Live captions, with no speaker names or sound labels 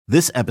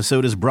This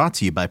episode is brought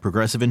to you by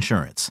Progressive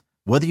Insurance.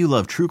 Whether you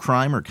love true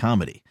crime or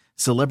comedy,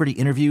 celebrity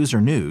interviews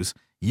or news,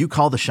 you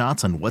call the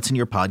shots on what's in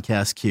your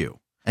podcast queue.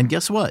 And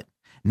guess what?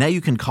 Now you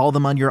can call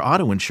them on your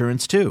auto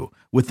insurance too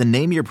with the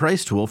Name Your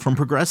Price tool from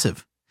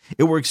Progressive.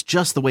 It works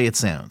just the way it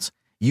sounds.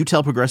 You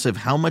tell Progressive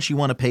how much you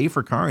want to pay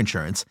for car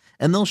insurance,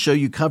 and they'll show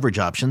you coverage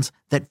options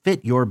that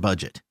fit your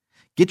budget.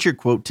 Get your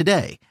quote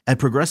today at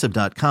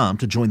Progressive.com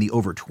to join the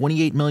over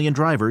 28 million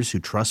drivers who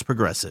trust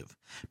Progressive.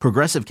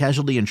 Progressive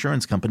Casualty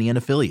Insurance Company and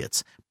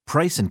Affiliates.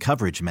 Price and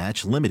coverage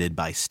match limited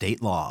by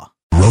state law.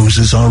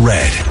 Roses are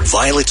red,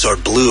 violets are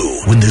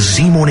blue. When the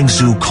Z Morning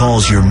Zoo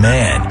calls your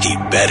man, he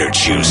better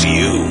choose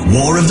you.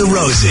 War of the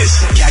Roses,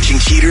 catching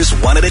cheaters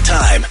one at a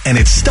time, and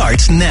it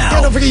starts now.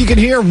 And don't forget you can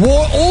hear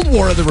old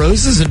War of the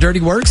Roses and Dirty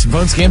Works and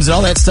phone scams and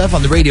all that stuff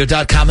on the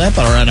radio.com app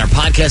or on our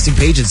podcasting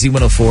page at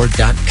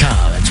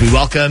Z104.com. And we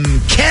welcome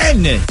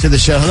Ken to the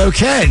show. Hello,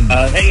 Ken.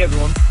 Hey,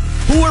 everyone.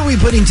 Who are we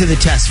putting to the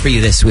test for you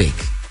this week?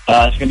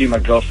 It's going to be my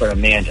girlfriend,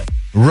 Amanda.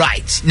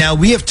 Right. Now,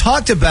 we have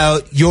talked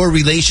about your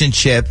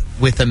relationship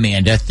with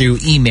Amanda through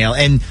email.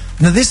 And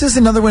now this is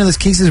another one of those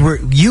cases where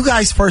you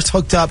guys first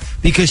hooked up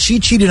because she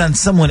cheated on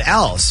someone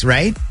else,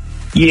 right?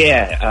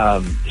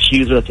 Yeah. She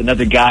was with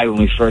another guy when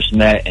we first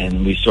met,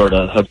 and we sort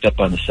of hooked up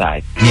on the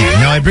side. Yeah.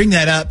 Now, I bring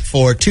that up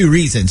for two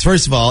reasons.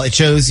 First of all, it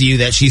shows you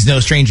that she's no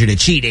stranger to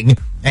cheating.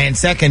 And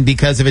second,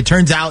 because if it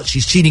turns out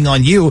she's cheating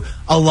on you,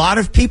 a lot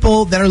of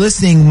people that are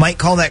listening might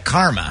call that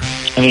karma.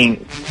 I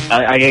mean,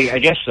 I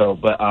guess so,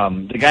 but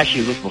the guy she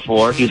was with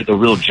before, he was like a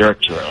real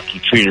jerk to her. Like, he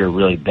treated her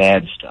really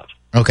bad and stuff.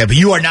 Okay, but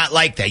you are not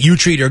like that. You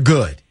treat her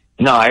good.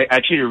 No, I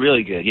treat her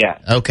really good, yeah.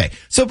 Okay,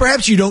 so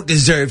perhaps you don't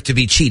deserve to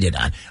be cheated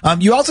on.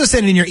 You also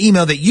said in your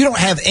email that you don't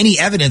have any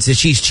evidence that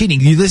she's cheating.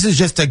 This is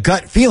just a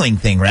gut feeling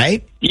thing,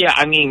 right? Yeah,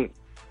 I mean,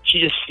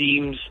 she just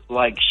seems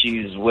like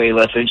she's way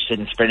less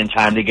interested in spending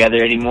time together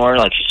anymore.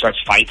 Like, she starts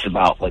fights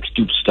about, like,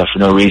 stupid stuff for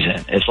no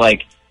reason. It's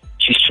like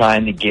she's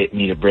trying to get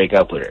me to break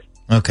up with her.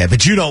 Okay,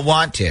 but you don't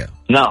want to.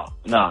 No,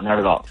 not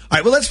at all. All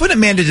right, well, let's put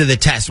Amanda to the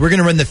test. We're going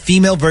to run the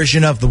female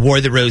version of the War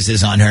of the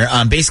Roses on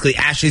her. Basically,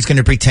 Ashley's going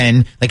to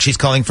pretend like she's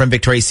calling from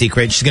Victoria's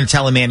Secret. She's going to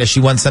tell Amanda she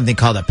wants something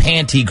called a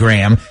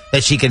pantygram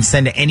that she can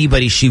send to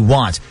anybody she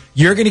wants.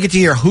 You're going to get to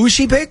hear who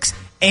she picks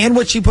and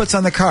what she puts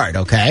on the card,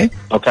 okay?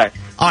 Okay.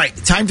 All right,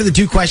 time for the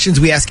two questions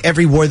we ask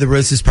every War of the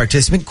Roses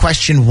participant.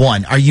 Question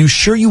 1, are you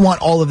sure you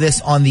want all of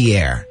this on the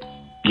air?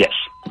 Yes.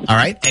 All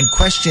right. And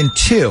question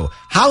 2,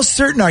 how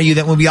certain are you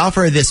that when we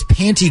offer her this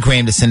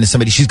pantygram to send to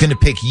somebody, she's going to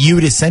pick you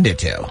to send it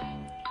to?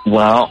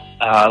 Well,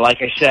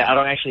 like I said, I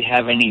don't actually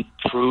have any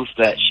proof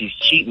that she's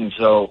cheating,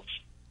 so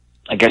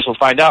I guess we'll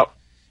find out.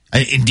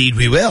 Indeed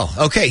we will.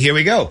 Okay, here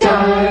we go.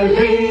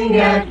 Darling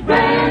at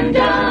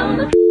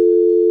random.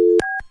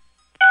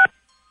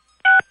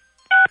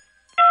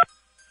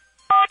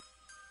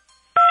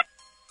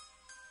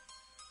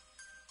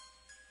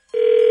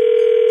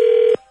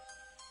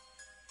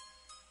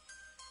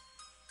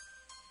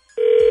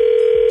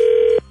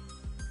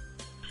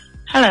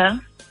 Hello.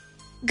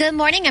 Good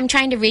morning. I'm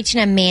trying to reach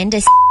an Amanda,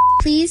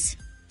 please.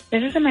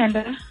 This is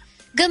Amanda.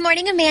 Good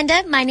morning,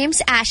 Amanda. My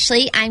name's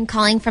Ashley. I'm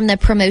calling from the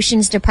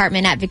promotions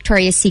department at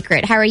Victoria's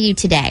Secret. How are you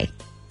today?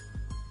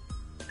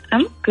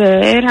 I'm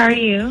good. How are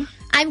you?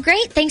 I'm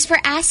great. Thanks for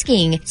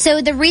asking.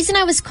 So the reason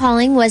I was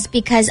calling was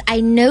because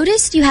I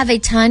noticed you have a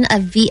ton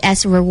of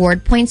VS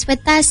reward points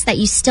with us that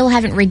you still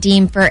haven't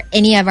redeemed for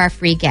any of our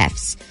free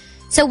gifts.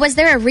 So was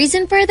there a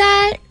reason for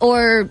that,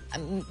 or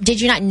did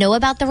you not know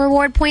about the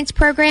reward points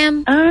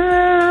program?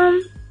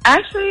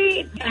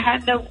 Actually, I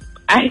had no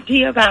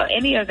idea about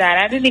any of that.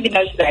 I didn't even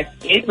know you guys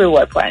did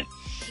reward points.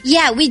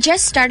 Yeah, we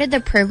just started the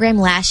program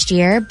last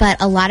year,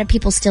 but a lot of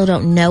people still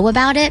don't know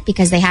about it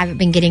because they haven't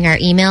been getting our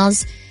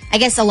emails. I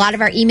guess a lot of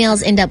our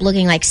emails end up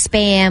looking like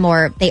spam,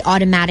 or they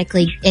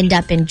automatically end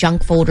up in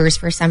junk folders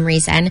for some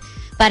reason.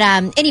 But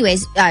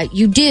anyways,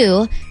 you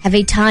do have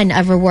a ton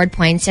of reward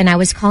points, and I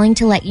was calling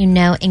to let you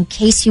know in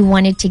case you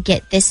wanted to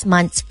get this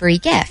month's free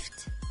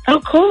gift.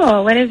 Oh,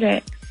 cool. What is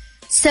it?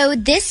 So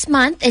this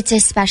month, it's a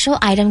special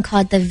item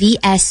called the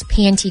VS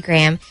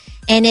Pantygram,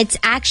 and it's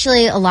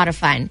actually a lot of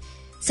fun.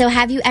 So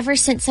have you ever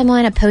sent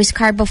someone a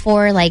postcard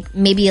before, like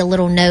maybe a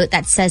little note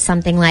that says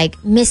something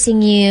like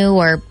missing you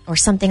or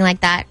something like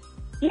that?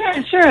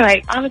 Yeah, sure.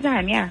 Like all the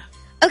time, yeah.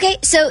 Okay,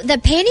 so the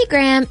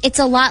Pantygram, it's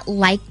a lot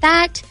like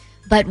that,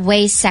 but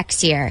way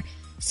sexier.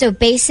 So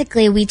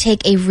basically, we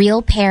take a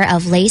real pair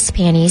of lace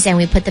panties and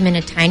we put them in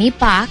a tiny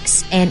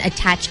box and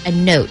attach a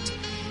note.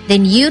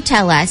 Then you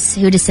tell us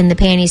who to send the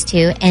panties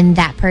to, and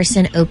that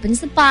person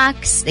opens the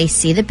box. They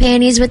see the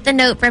panties with the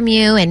note from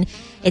you, and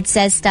it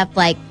says stuff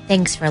like,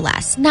 thanks for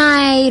last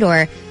night,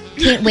 or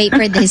can't wait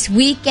for this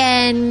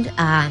weekend,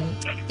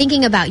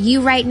 thinking about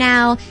you right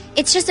now.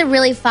 It's just a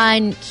really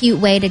fun, cute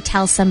way to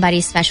tell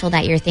somebody special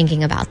that you're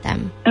thinking about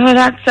them. Oh,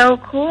 that's so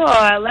cool.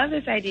 I love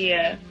this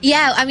idea.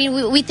 Yeah, I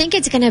mean, we think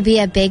it's going to be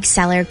a big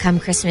seller come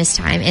Christmas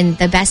time. And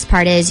the best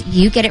part is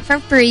you get it for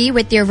free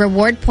with your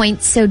reward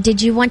points. So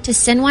did you want to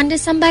send one to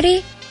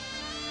somebody?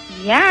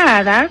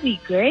 Yeah, that would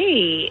be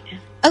great.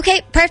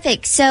 Okay,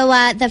 perfect. So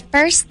the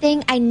first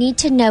thing I need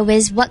to know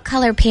is what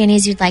color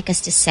panties you'd like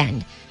us to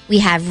send. We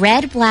have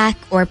red, black,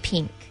 or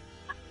pink.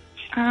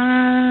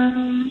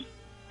 I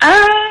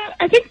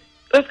think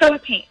let's go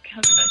with pink.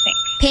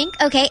 Pink,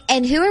 okay.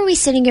 And who are we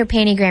sending your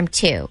pantygram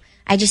to?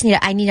 I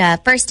need a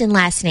first and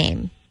last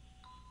name.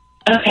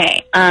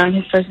 Okay.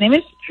 His first name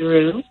is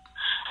Drew,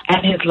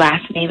 and his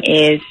last name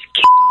is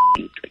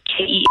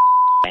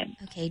K-E-N.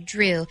 Okay,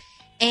 Drew.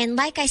 And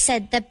like I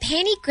said, the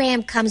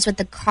pantygram comes with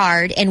the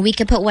card, and we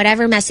can put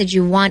whatever message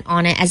you want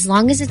on it as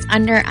long as it's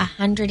under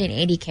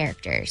 180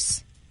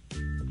 characters.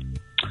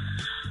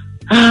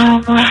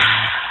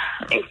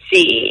 Let's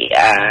see.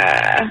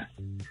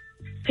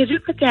 Could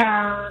you put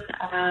down,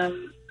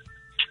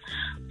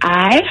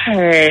 I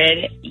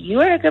heard you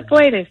were a good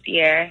boy this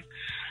year.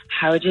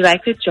 How would you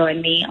like to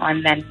join me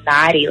on the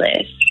naughty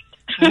list?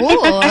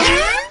 Ooh.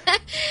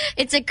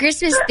 It's a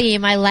Christmas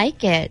theme. I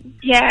like it.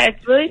 Yeah,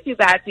 it's really too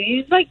bad.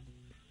 He's like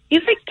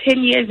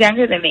 10 years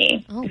younger than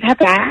me. Oh. Is that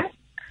bad?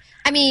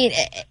 I mean,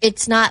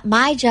 it's not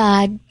my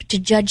job to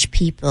judge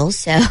people,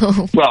 so.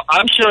 Well,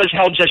 I'm sure as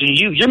hell judging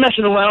you. You're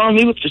messing around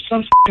with me with your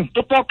son's f***ing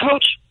football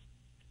coach?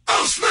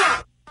 Oh,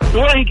 snap! The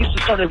one he gets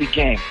to start every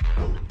game.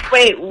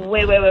 Wait.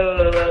 What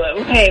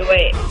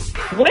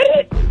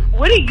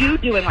are you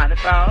doing on the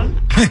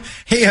phone?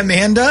 Hey,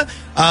 Amanda.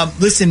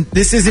 Listen,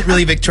 this isn't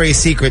really Victoria's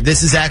Secret.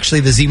 This is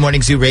actually the Z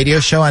Morning Zoo radio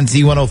show on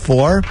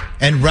Z104.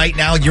 And right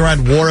now you're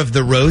on War of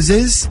the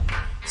Roses.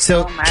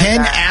 So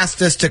Ken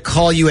asked us to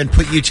call you and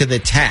put you to the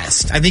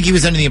test. I think he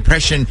was under the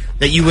impression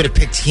that you would have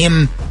picked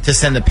him to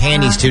send the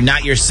panties to,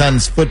 not your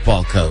son's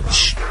football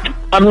coach.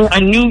 I mean, I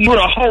knew you were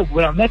a hoe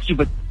when I met you,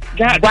 but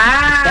God,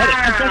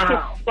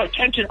 wow. What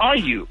attention are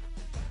you?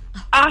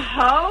 A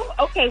hoe?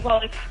 Okay,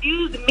 well,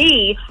 excuse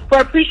me for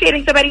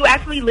appreciating somebody who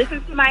actually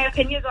listens to my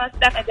opinions on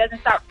stuff and doesn't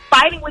start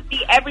fighting with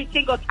me every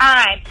single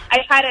time I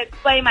try to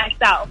explain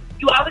myself.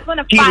 You always want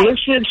to fight. He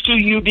listens to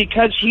you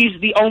because he's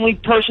the only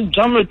person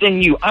dumber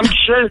than you. I'm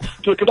sure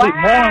to a complete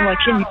moron like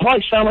him, you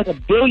probably sound like a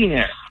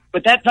billionaire.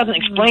 But that doesn't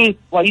explain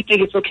why you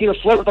think it's okay to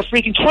flirt with a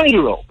freaking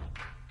 20-year-old.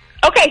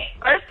 Okay,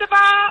 first of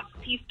all,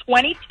 he's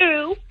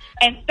 22.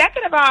 And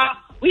second of all,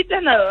 we've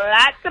done a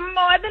lot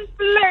more than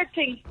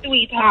flirting,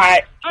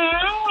 sweetheart.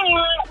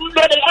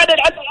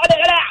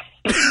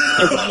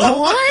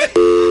 What?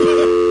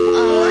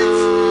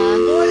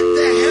 What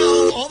the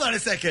hell? Hold on a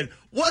second.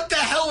 What the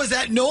hell was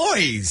that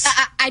noise?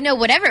 I know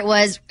whatever it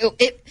was.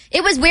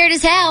 It was weird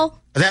as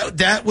hell.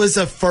 That was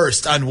a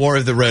first on War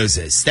of the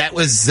Roses. That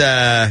was,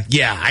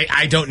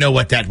 I don't know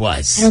what that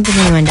was. I don't think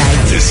anyone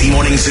died. The Z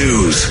Morning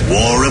Zoo's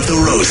War of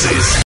the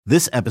Roses.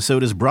 This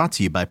episode is brought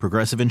to you by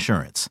Progressive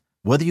Insurance.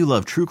 Whether you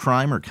love true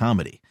crime or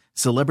comedy,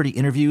 celebrity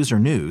interviews or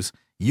news,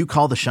 you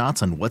call the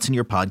shots on what's in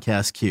your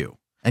podcast queue.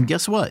 And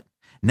guess what?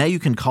 Now you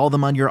can call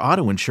them on your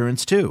auto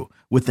insurance too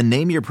with the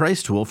Name Your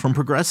Price tool from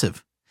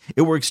Progressive.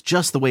 It works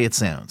just the way it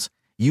sounds.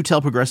 You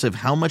tell Progressive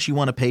how much you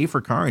want to pay for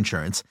car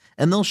insurance,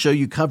 and they'll show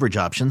you coverage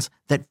options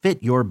that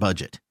fit your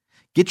budget.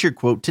 Get your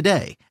quote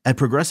today at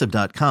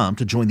Progressive.com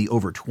to join the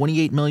over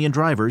 28 million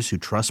drivers who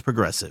trust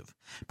Progressive.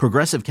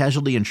 Progressive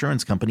Casualty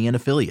Insurance Company and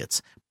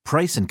Affiliates.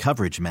 Price and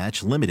coverage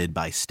match limited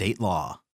by state law.